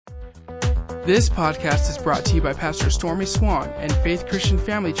This podcast is brought to you by Pastor Stormy Swann and Faith Christian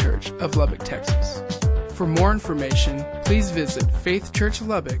Family Church of Lubbock, Texas. For more information, please visit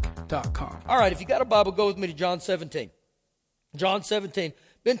faithchurchlubbock.com. All right, if you got a Bible, go with me to John 17. John 17.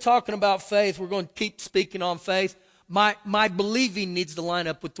 Been talking about faith. We're going to keep speaking on faith. My believing needs to line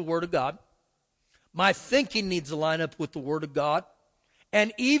up with the Word of God. My thinking needs to line up with the Word of God.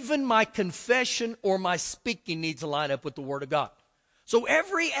 And even my confession or my speaking needs to line up with the Word of God. So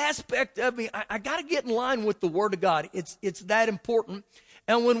every aspect of me, I got to get in line with the Word of God. It's that important.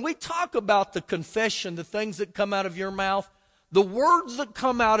 And when we talk about the confession, the things that come out of your mouth, the words that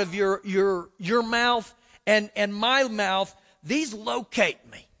come out of your mouth and my mouth, these locate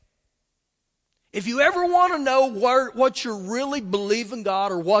me. If you ever want to know what you're really believing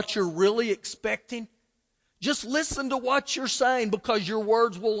God or what you're really expecting, just listen to what you're saying, because your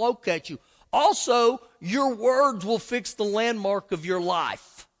words will locate you. Also, your words will fix the landmark of your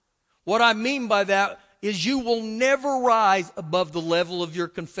life. What I mean by that is you will never rise above the level of your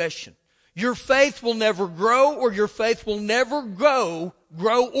confession. Your faith will never grow, or your faith will never grow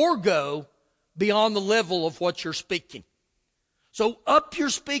beyond the level of what you're speaking. So up your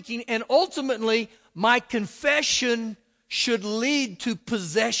speaking, and ultimately, my confession should lead to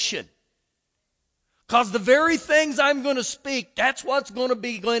possession. Because the very things I'm going to speak, that's what's going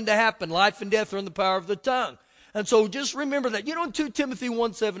to happen. Life and death are in the power of the tongue. And so just remember that. You know, in 2 Timothy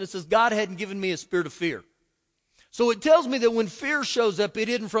 1:7, it says, God hadn't given me a spirit of fear. So it tells me that when fear shows up, it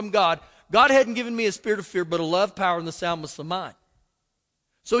isn't from God. God hadn't given me a spirit of fear, but a love, power, and the soundness of mind.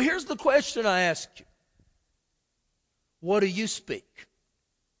 So here's the question I ask you. What do you speak?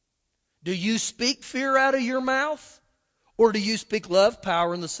 Do you speak fear out of your mouth? Or do you speak love,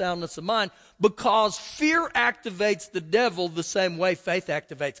 power, and the soundness of mind? Because fear activates the devil the same way faith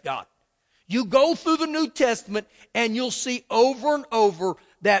activates God. You go through the New Testament and you'll see over and over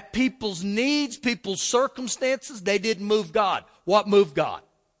that people's needs, people's circumstances, they didn't move God. What moved God?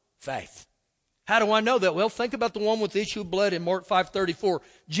 Faith. How do I know that? Well, think about the one with the issue of blood in Mark 5:34.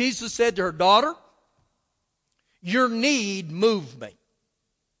 Jesus said to her, daughter, your need moved me.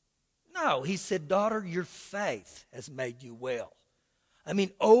 No, he said, daughter, your faith has made you well. I mean,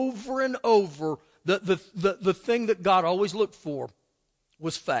 over and over, the thing that God always looked for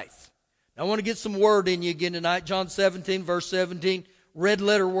was faith. Now, I want to get some word in you again tonight. John 17, verse 17, red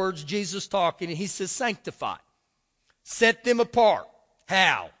letter words, Jesus talking, and he says, sanctify. Set them apart.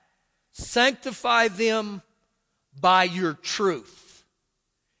 How? Sanctify them by your truth.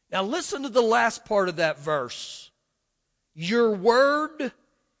 Now, listen to the last part of that verse. Your word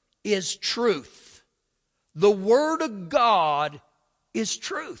is truth. The Word of God is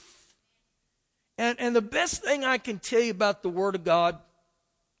truth. And the best thing I can tell you about the Word of God,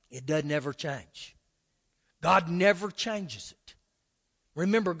 it doesn't ever change. God never changes it.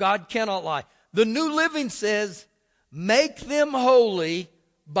 Remember, God cannot lie. The New Living says, make them holy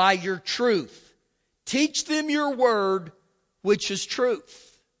by your truth. Teach them your word, which is truth.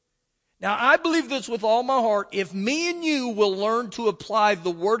 Now, I believe this with all my heart. If me and you will learn to apply the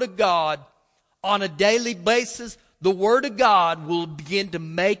Word of God on a daily basis, the Word of God will begin to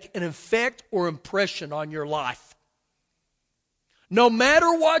make an effect or impression on your life. No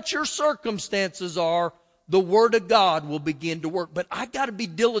matter what your circumstances are, the Word of God will begin to work. But I got to be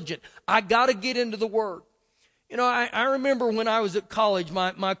diligent. I got to get into the Word. You know, I remember when I was at college,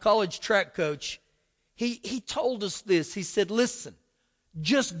 my college track coach, he told us this. He said, listen,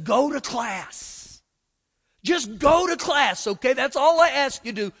 just go to class. Just go to class, okay? That's all I ask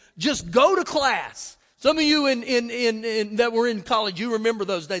you to do. Just go to class. Some of you in that were in college, you remember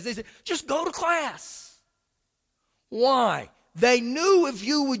those days. They said, just go to class. Why? They knew if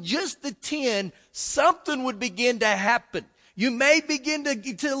you would just attend, something would begin to happen. You may begin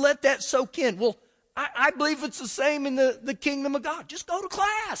to let that soak in. Well, I believe it's the same in the kingdom of God. Just go to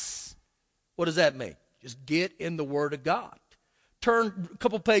class. What does that mean? Just get in the Word of God. Turn a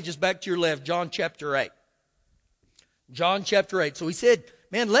couple pages back to your left, John chapter 8. John chapter 8. So he said,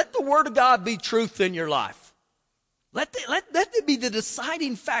 man, let the Word of God be truth in your life. Let it be the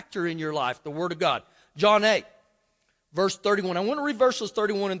deciding factor in your life, the Word of God. John 8, verse 31. I want to read verses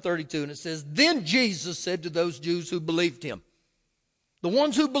 31 and 32. And it says, then Jesus said to those Jews who believed him. The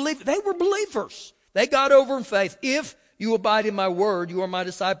ones who believed, they were believers. They got over in faith. If you abide in my word, you are my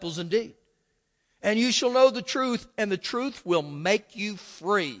disciples indeed. And you shall know the truth, and the truth will make you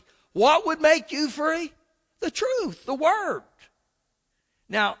free. What would make you free? The truth, the Word.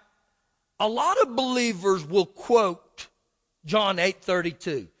 Now, a lot of believers will quote John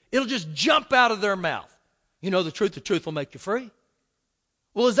 8:32. It'll just jump out of their mouth. You know the truth will make you free.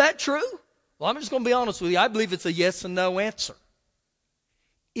 Well, is that true? Well, I'm just going to be honest with you. I believe it's a yes and no answer.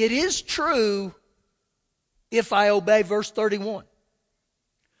 It is true if I obey verse 31.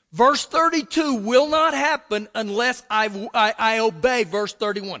 Verse 32 will not happen unless I obey verse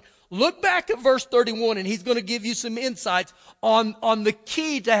 31. Look back at verse 31 and he's going to give you some insights on the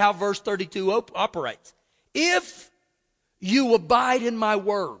key to how verse 32 operates. If you abide in my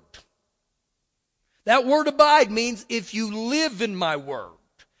word. That word abide means if you live in my word.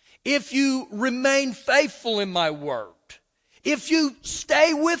 If you remain faithful in my word. If you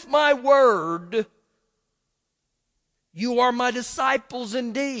stay with my word, you are my disciples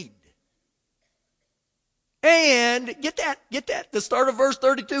indeed. And, get that, the start of verse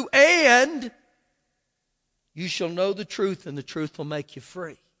 32, and you shall know the truth, and the truth will make you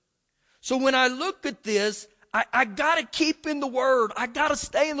free. So when I look at this, I got to keep in the Word. I got to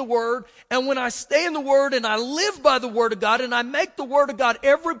stay in the Word. And when I stay in the Word and I live by the Word of God and I make the Word of God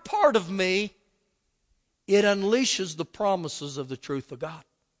every part of me, it unleashes the promises of the truth of God.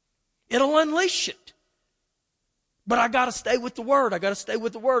 It'll unleash it. But I got to stay with the Word. I got to stay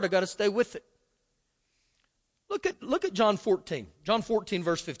with the Word. I got to stay with it. Look at John 14. John 14,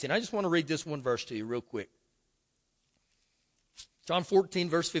 verse 15. I just want to read this one verse to you real quick. John 14,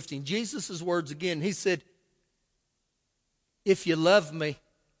 verse 15. Jesus' words again. He said, if you love me,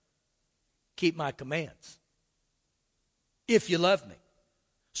 keep my commands. If you love me.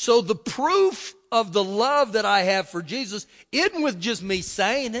 So the proof of the love that I have for Jesus isn't with just me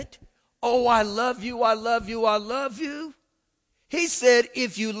saying it. Oh, I love you, I love you, I love you. He said,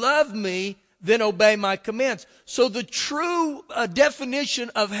 if you love me, then obey my commands. So the true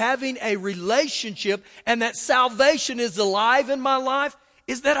definition of having a relationship and that salvation is alive in my life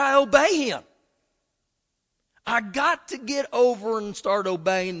is that I obey him. I got to get over and start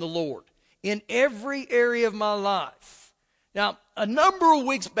obeying the Lord in every area of my life. Now, a number of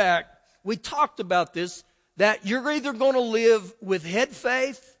weeks back, we talked about this, that you're either going to live with head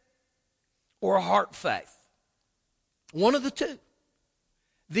faith or heart faith. One of the two.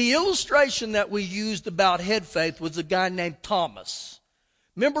 The illustration that we used about head faith was a guy named Thomas.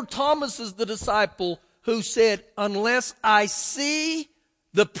 Remember, Thomas is the disciple who said, unless I see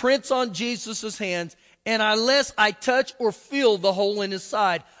the prints on Jesus' hands and unless I touch or feel the hole in his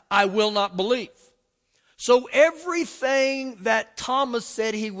side, I will not believe. So everything that Thomas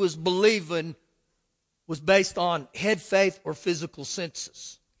said he was believing was based on head faith or physical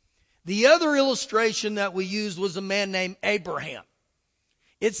senses. The other illustration that we used was a man named Abraham.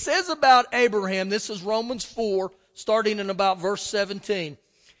 It says about Abraham, this is Romans 4, starting in about verse 17.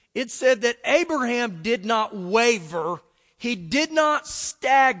 It said that Abraham did not waver. He did not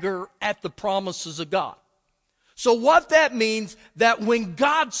stagger at the promises of God. So what that means, that when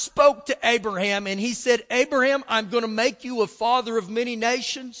God spoke to Abraham and he said, Abraham, I'm going to make you a father of many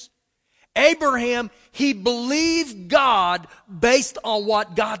nations. Abraham, he believed God based on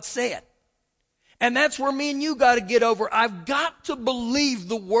what God said. And that's where me and you got to get over. I've got to believe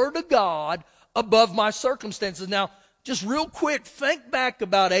the Word of God above my circumstances. Now, just real quick, think back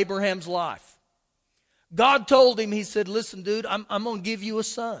about Abraham's life. God told him, he said, listen, dude, I'm going to give you a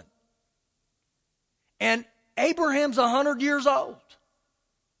son. And Abraham's 100 years old.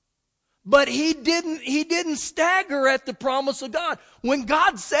 But he didn't stagger at the promise of God. When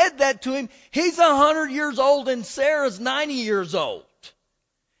God said that to him, he's 100 years old and Sarah's 90 years old.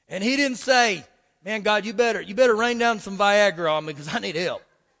 And he didn't say, man, God, you better rain down some Viagra on me because I need help.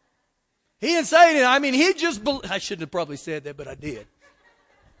 He didn't say anything. I mean, I shouldn't have probably said that, but I did.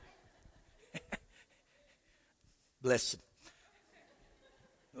 Bless him.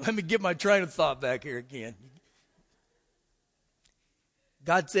 Let me get my train of thought back here again.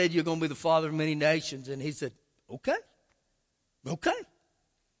 God said you're going to be the father of many nations. And he said, okay,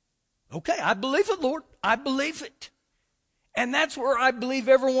 I believe it, Lord. I believe it. And that's where I believe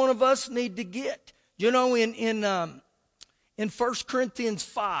every one of us need to get. You know, in 1 Corinthians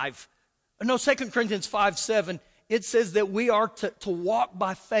 5, no, 2 Corinthians 5:7, it says that we are to walk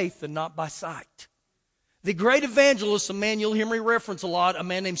by faith and not by sight. The great evangelist, a man you'll hear me reference a lot, a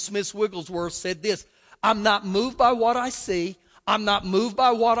man named Smith Wigglesworth, said this, I'm not moved by what I see. I'm not moved by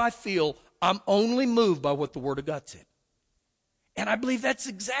what I feel. I'm only moved by what the Word of God said. And I believe that's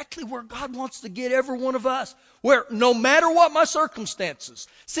exactly where God wants to get every one of us. Where no matter what my circumstances.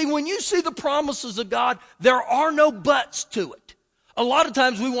 See, when you see the promises of God, there are no buts to it. A lot of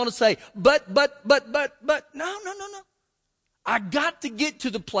times we want to say, but. No. I got to get to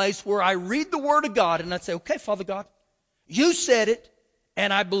the place where I read the Word of God and I say, okay, Father God, you said it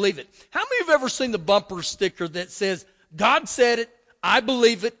and I believe it. How many have ever seen the bumper sticker that says, God said it, I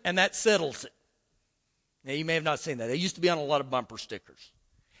believe it, and that settles it? Now, you may have not seen that. They used to be on a lot of bumper stickers.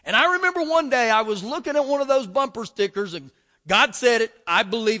 And I remember one day I was looking at one of those bumper stickers, and God said it, I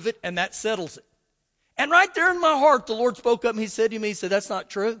believe it, and that settles it. And right there in my heart, the Lord spoke up and he said to me, he said, that's not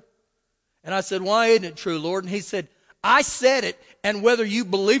true. And I said, why isn't it true, Lord? And he said, I said it, and whether you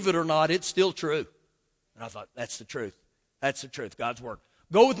believe it or not, it's still true. And I thought, that's the truth. That's the truth, God's word.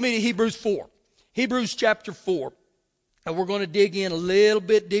 Go with me to Hebrews 4. Hebrews chapter 4. And we're going to dig in a little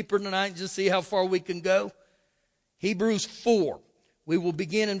bit deeper tonight and just see how far we can go. Hebrews 4. We will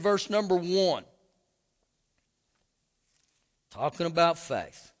begin in verse number 1. Talking about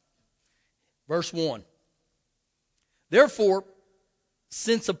faith. Verse 1. Therefore,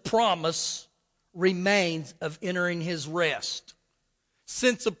 since a promise remains of entering his rest.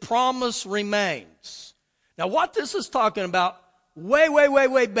 Since a promise remains. Now what this is talking about,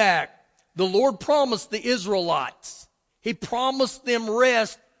 way back, the Lord promised the Israelites. He promised them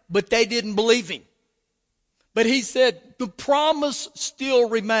rest, but they didn't believe him. But he said the promise still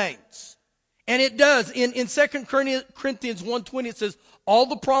remains. And it does. In 2 Corinthians 1:20 it says, all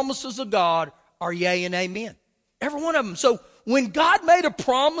the promises of God are yea and amen. Every one of them. So when God made a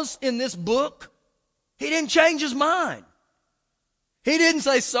promise in this book, he didn't change his mind. He didn't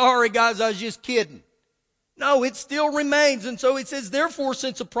say, sorry guys, I was just kidding. No, it still remains. And so it says, therefore,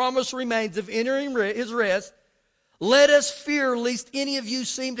 since a promise remains of entering his rest, let us fear lest any of you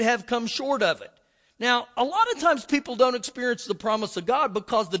seem to have come short of it. Now, a lot of times people don't experience the promise of God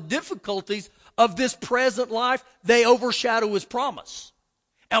because the difficulties of this present life, they overshadow his promise.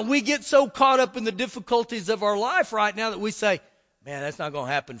 And we get so caught up in the difficulties of our life right now that we say, man, that's not going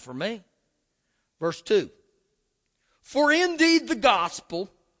to happen for me. Verse 2. For indeed the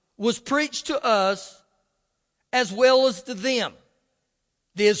gospel was preached to us as well as to them,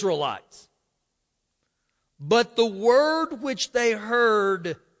 the Israelites. But the word which they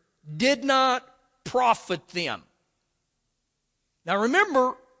heard did not profit them. Now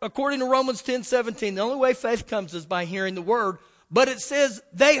remember, according to Romans 10:17, the only way faith comes is by hearing the word. But it says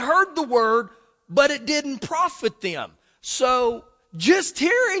they heard the word, but it didn't profit them. So just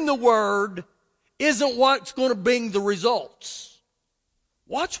hearing the word isn't what's going to bring the results.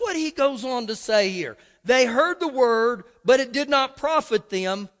 Watch what he goes on to say here. They heard the word, but it did not profit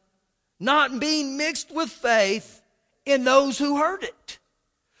them, not being mixed with faith in those who heard it.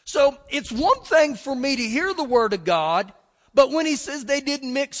 So it's one thing for me to hear the word of God, but when he says they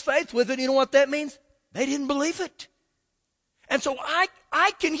didn't mix faith with it, you know what that means? They didn't believe it. And so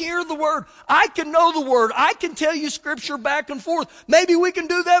I can hear the word. I can know the word. I can tell you scripture back and forth. Maybe we can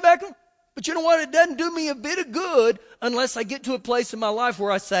do that back and forth. But you know what? It doesn't do me a bit of good unless I get to a place in my life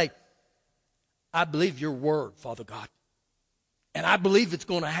where I say, I believe your word, Father God. And I believe it's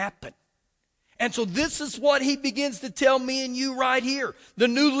going to happen. And so this is what he begins to tell me and you right here. The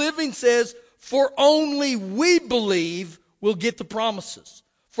New Living says, for only we believe will get the promises.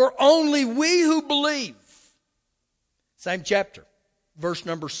 For only we who believe. Same chapter, verse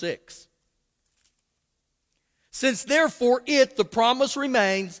number 6. Since therefore the promise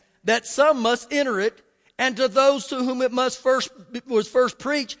remains that some must enter it, and to those to whom it was first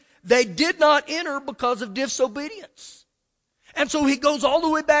preached, they did not enter because of disobedience. And so he goes all the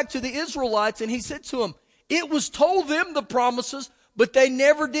way back to the Israelites and he said to them, it was told them the promises, but they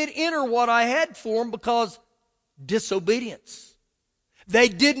never did enter what I had for them because disobedience. They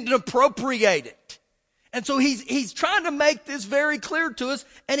didn't appropriate it. And so he's trying to make this very clear to us.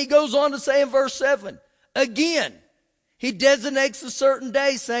 And he goes on to say in verse 7, again, he designates a certain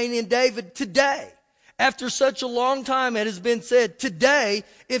day, saying in David, today, after such a long time it has been said, today,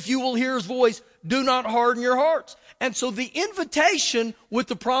 if you will hear his voice, do not harden your hearts. And so the invitation with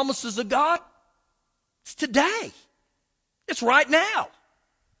the promises of God, it's today. It's right now.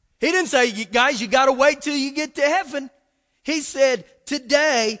 He didn't say, guys, you got to wait till you get to heaven. He said,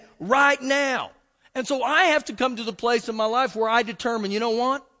 today, right now. And so I have to come to the place in my life where I determine, you know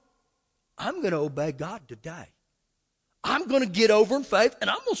what? I'm going to obey God today. I'm going to get over in faith and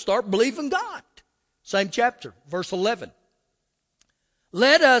I'm going to start believing God. Same chapter, verse 11.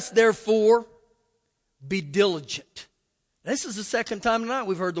 Let us therefore be diligent. This is the second time tonight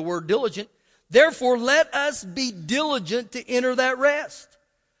we've heard the word diligent. Therefore, let us be diligent to enter that rest,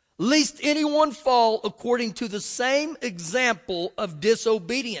 lest anyone fall according to the same example of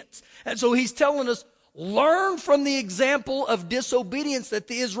disobedience. And so he's telling us, learn from the example of disobedience that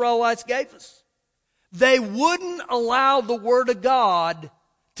the Israelites gave us. They wouldn't allow the word of God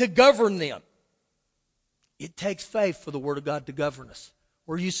to govern them. It takes faith for the word of God to govern us.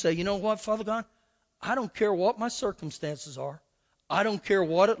 Where you say, you know what, Father God? I don't care what my circumstances are. I don't care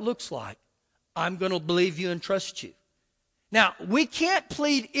what it looks like. I'm going to believe you and trust you. Now, we can't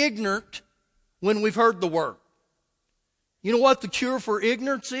plead ignorant when we've heard the word. You know what the cure for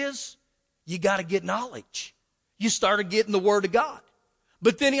ignorance is? You got to get knowledge. you started getting the Word of God.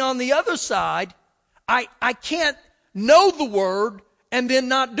 But then on the other side, I can't know the Word and then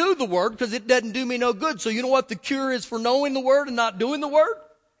not do the Word because it doesn't do me no good. So you know what the cure is for knowing the Word and not doing the Word?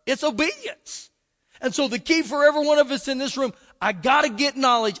 It's obedience. And so the key for every one of us in this room, I got to get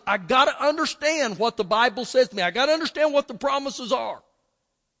knowledge. I got to understand what the Bible says to me. I got to understand what the promises are.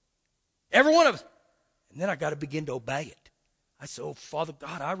 Every one of us. And then I got to begin to obey it. I say, oh, Father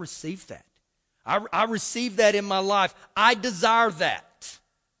God, I receive that. I receive that in my life. I desire that.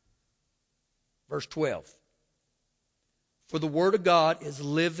 Verse 12. For the Word of God is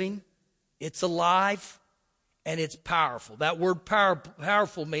living, it's alive, and it's powerful. That word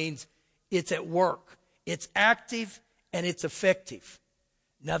powerful means it's at work. It's active and it's effective.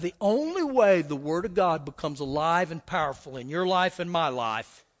 Now, the only way the Word of God becomes alive and powerful in your life and my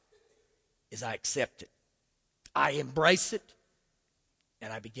life is I accept it. I embrace it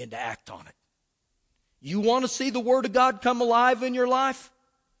and I begin to act on it. You want to see the Word of God come alive in your life?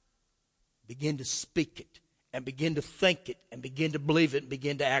 Begin to speak it and begin to think it and begin to believe it and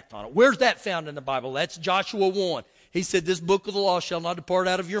begin to act on it. Where's that found in the Bible? That's Joshua 1. He said, this book of the law shall not depart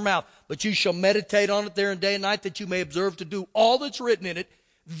out of your mouth, but you shall meditate on it there and day and night, that you may observe to do all that's written in it.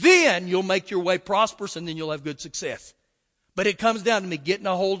 Then you'll make your way prosperous, and then you'll have good success. But it comes down to me getting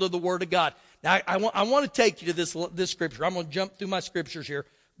a hold of the Word of God. Now, I want to take you to this scripture. I'm going to jump through my scriptures here.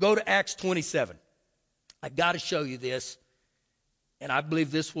 Go to Acts 27. I've got to show you this, and I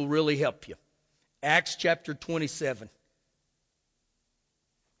believe this will really help you. Acts chapter 27.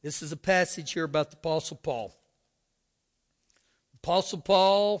 This is a passage here about the Apostle Paul. Apostle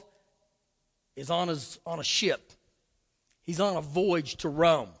Paul is on a ship. He's on a voyage to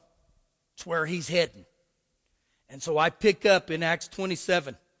Rome. It's where he's heading. And so I pick up in Acts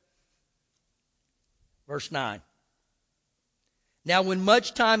 27, verse 9. Now when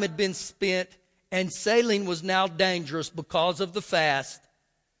much time had been spent and sailing was now dangerous because of the fast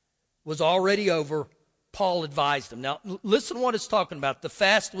was already over, Paul advised him. Now listen to what it's talking about. The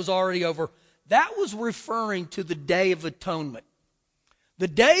fast was already over. That was referring to the Day of Atonement. The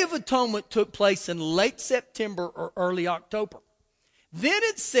Day of Atonement took place in late September or early October. Then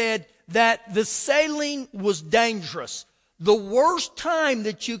it said that the sailing was dangerous. The worst time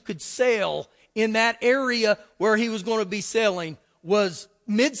that you could sail in that area where he was going to be sailing was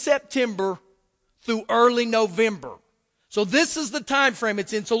mid-September through early November. So this is the time frame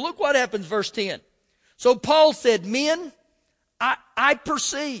it's in. So look what happens, verse 10. So Paul said, men, I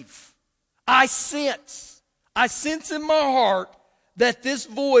perceive, I sense in my heart that this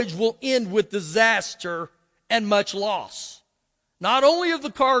voyage will end with disaster and much loss, not only of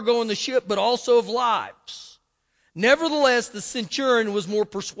the cargo and the ship, but also of lives. Nevertheless, the centurion was more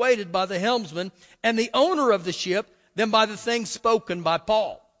persuaded by the helmsman and the owner of the ship than by the things spoken by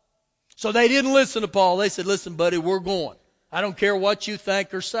Paul. So they didn't listen to Paul. They said, listen, buddy, we're going. I don't care what you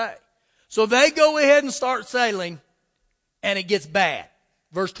think or say. So they go ahead and start sailing, and it gets bad.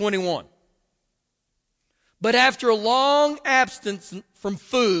 Verse 21. But after a long absence from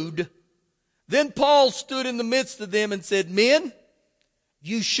food, then Paul stood in the midst of them and said, men,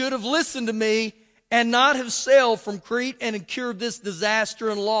 you should have listened to me and not have sailed from Crete and incurred this disaster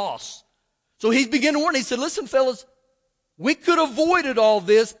and loss. So he began to warn. He said, listen, fellas, we could have avoided all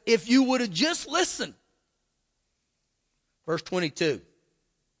this if you would have just listened. Verse 22.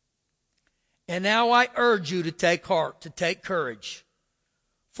 And now I urge you to take heart, to take courage.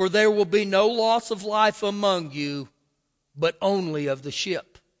 For there will be no loss of life among you, but only of the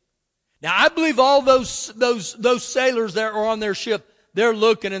ship. Now, I believe all those sailors that are on their ship, they're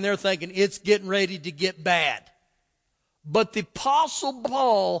looking and they're thinking, it's getting ready to get bad. But the Apostle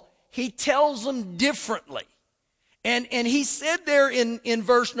Paul, he tells them differently. And he said there in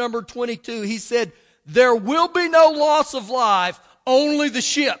verse number 22, he said, there will be no loss of life, only the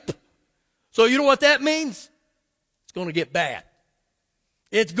ship. So you know what that means? It's going to get bad.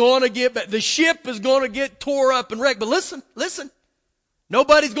 It's going to get bad. The ship is going to get tore up and wrecked. But listen.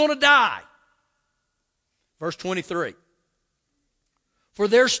 Nobody's going to die. Verse 23. For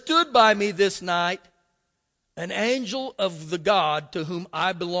there stood by me this night an angel of the God to whom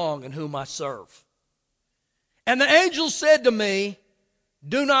I belong and whom I serve. And the angel said to me,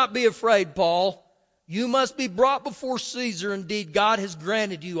 do not be afraid, Paul. You must be brought before Caesar. Indeed, God has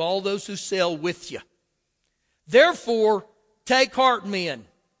granted you all those who sail with you. Therefore, take heart, men,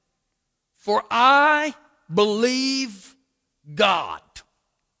 for I believe God.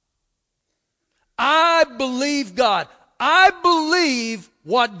 I believe God. I believe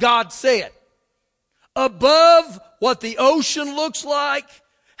what God said. Above what the ocean looks like,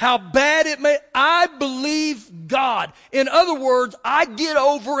 how bad it may, I believe God. In other words, I get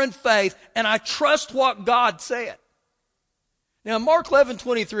over in faith and I trust what God said. Now, in Mark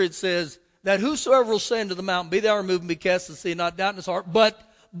 11:23, it says that whosoever will say unto the mountain, be thou removed and be cast into the sea, not doubt in his heart, but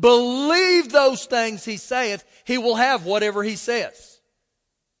believe those things he saith, he will have whatever he says.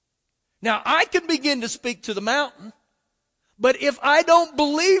 Now, I can begin to speak to the mountain, but if I don't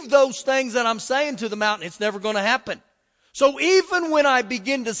believe those things that I'm saying to the mountain, it's never going to happen. So even when I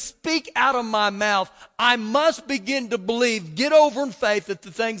begin to speak out of my mouth, I must begin to believe, get over in faith that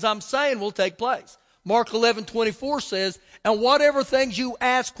the things I'm saying will take place. Mark 11:24 says, and whatever things you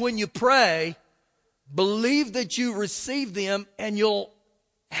ask when you pray, believe that you receive them and you'll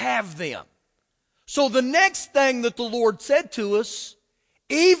have them. So the next thing that the Lord said to us,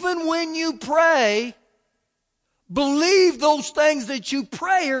 even when you pray, believe those things that you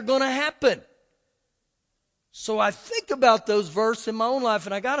pray are going to happen. So I think about those verses in my own life,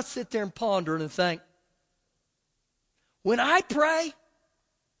 and I got to sit there and ponder and think, when I pray,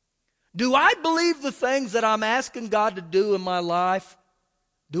 do I believe the things that I'm asking God to do in my life,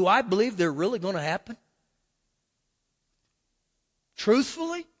 do I believe they're really going to happen?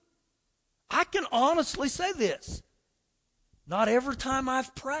 Truthfully, I can honestly say this. Not every time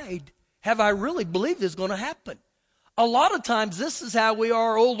I've prayed have I really believed it's going to happen. A lot of times this is how we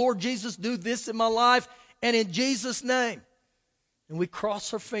are. Oh, Lord Jesus, do this in my life and in Jesus' name. And we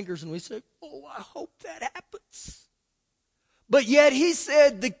cross our fingers and we say, oh, I hope that happens. But yet he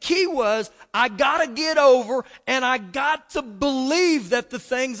said the key was I got to get over and I got to believe that the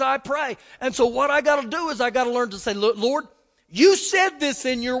things I pray. And so what I got to do is I got to learn to say, Lord, you said this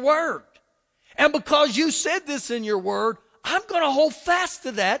in your word. And because you said this in your word, I'm going to hold fast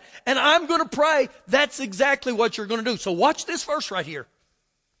to that and I'm going to pray. That's exactly what you're going to do. So watch this verse right here.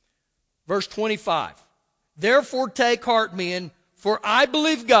 Verse 25. Therefore take heart, men, for I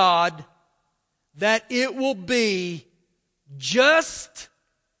believe God that it will be just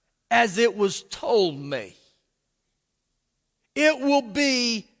as it was told me. It will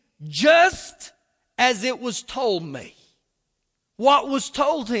be just as it was told me. What was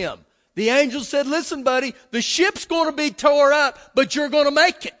told him? The angel said, listen, buddy, the ship's going to be tore up, but you're going to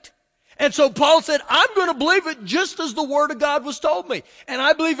make it. And so Paul said, I'm going to believe it just as the word of God was told me. And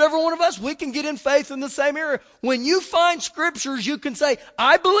I believe every one of us, we can get in faith in the same area. When you find scriptures, you can say,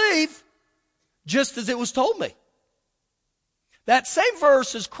 I believe just as it was told me. That same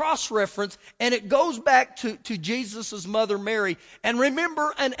verse is cross-referenced, and it goes back to Jesus' mother, Mary. And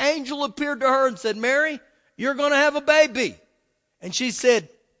remember, an angel appeared to her and said, Mary, you're going to have a baby. And she said,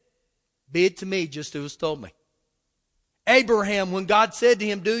 be it to me just as it was told me. Abraham, when God said to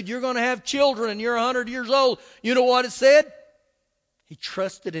him, dude, you're going to have children and you're 100 years old. You know what it said? He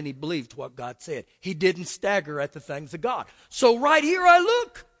trusted and he believed what God said. He didn't stagger at the things of God. So right here I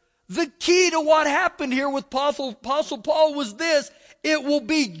look. The key to what happened here with Apostle Paul was this. It will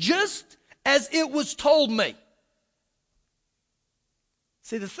be just as it was told me.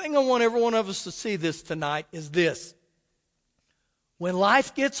 See, the thing I want every one of us to see this tonight is this. When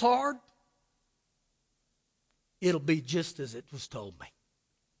life gets hard, it'll be just as it was told me.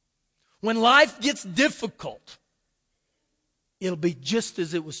 When life gets difficult, it'll be just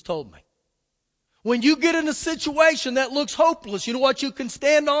as it was told me. When you get in a situation that looks hopeless, you know what you can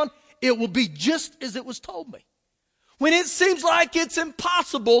stand on? It will be just as it was told me. When it seems like it's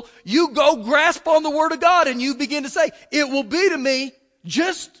impossible, you go grasp on the word of God and you begin to say, it will be to me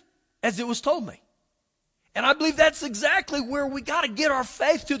just as it was told me. And I believe that's exactly where we got to get our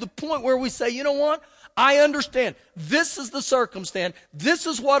faith to the point where we say, you know what? I understand. This is the circumstance. This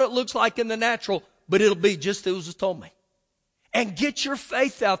is what it looks like in the natural, but it'll be just as it was told me. And get your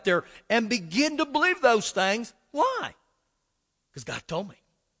faith out there and begin to believe those things. Why? Because God told me.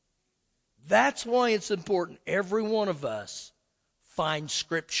 That's why it's important every one of us find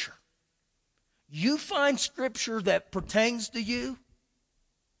Scripture. You find Scripture that pertains to you,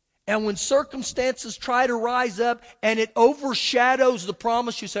 and when circumstances try to rise up and it overshadows the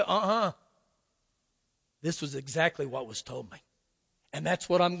promise, you say, this was exactly what was told me. And that's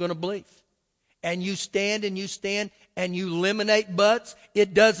what I'm going to believe. And you stand and you stand and you eliminate buts.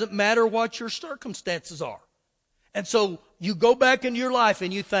 It doesn't matter what your circumstances are. And so you go back into your life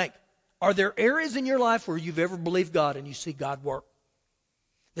and you think, are there areas in your life where you've ever believed God and you see God work?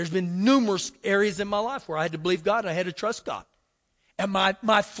 There's been numerous areas in my life where I had to believe God and I had to trust God. And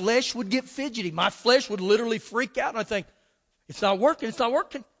my flesh would get fidgety. My flesh would literally freak out and I think, it's not working, it's not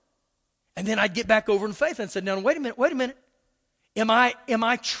working. And then I'd get back over in faith and say, no, wait a minute. Am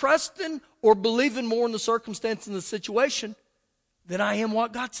I trusting or believing more in the circumstance and the situation than I am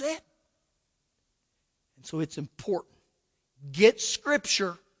what God said? And so it's important. Get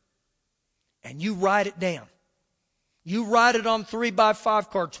Scripture and you write it down. You write it on 3x5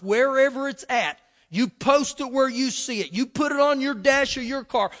 cards, wherever it's at. You post it where you see it. You put it on your dash of your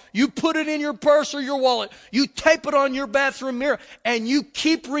car. You put it in your purse or your wallet. You tape it on your bathroom mirror. And you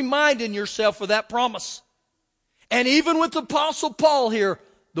keep reminding yourself of that promise. And even with the Apostle Paul here,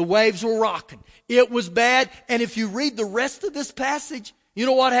 the waves were rocking. It was bad. And if you read the rest of this passage, you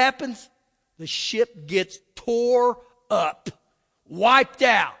know what happens? The ship gets tore up, wiped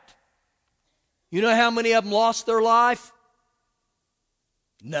out. You know how many of them lost their life?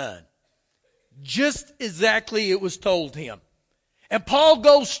 None. Just exactly it was told him. And Paul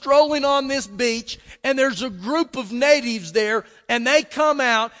goes strolling on this beach, and there's a group of natives there, and they come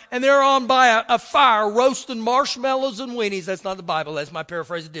out, and they're on by a fire roasting marshmallows and weenies. That's not the Bible, that's my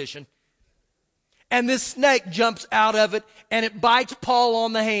paraphrase edition. And this snake jumps out of it, and it bites Paul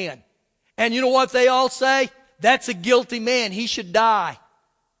on the hand. And you know what they all say? That's a guilty man. He should die.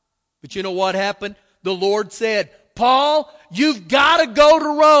 But you know what happened? The Lord said, Paul, you've got to go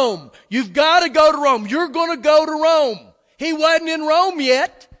to Rome. You've got to go to Rome. You're going to go to Rome. He wasn't in Rome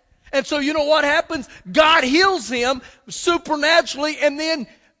yet. And so you know what happens? God heals him supernaturally, and then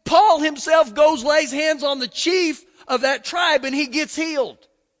Paul himself goes, lays hands on the chief of that tribe, and he gets healed.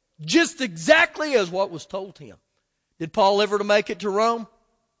 Just exactly as what was told him. Did Paul ever make it to Rome?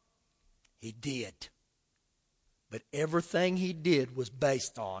 He did. But everything he did was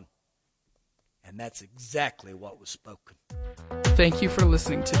based on, and that's exactly what was spoken. Thank you for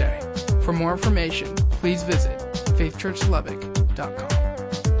listening today. For more information, please visit faithchurchlubbock.com.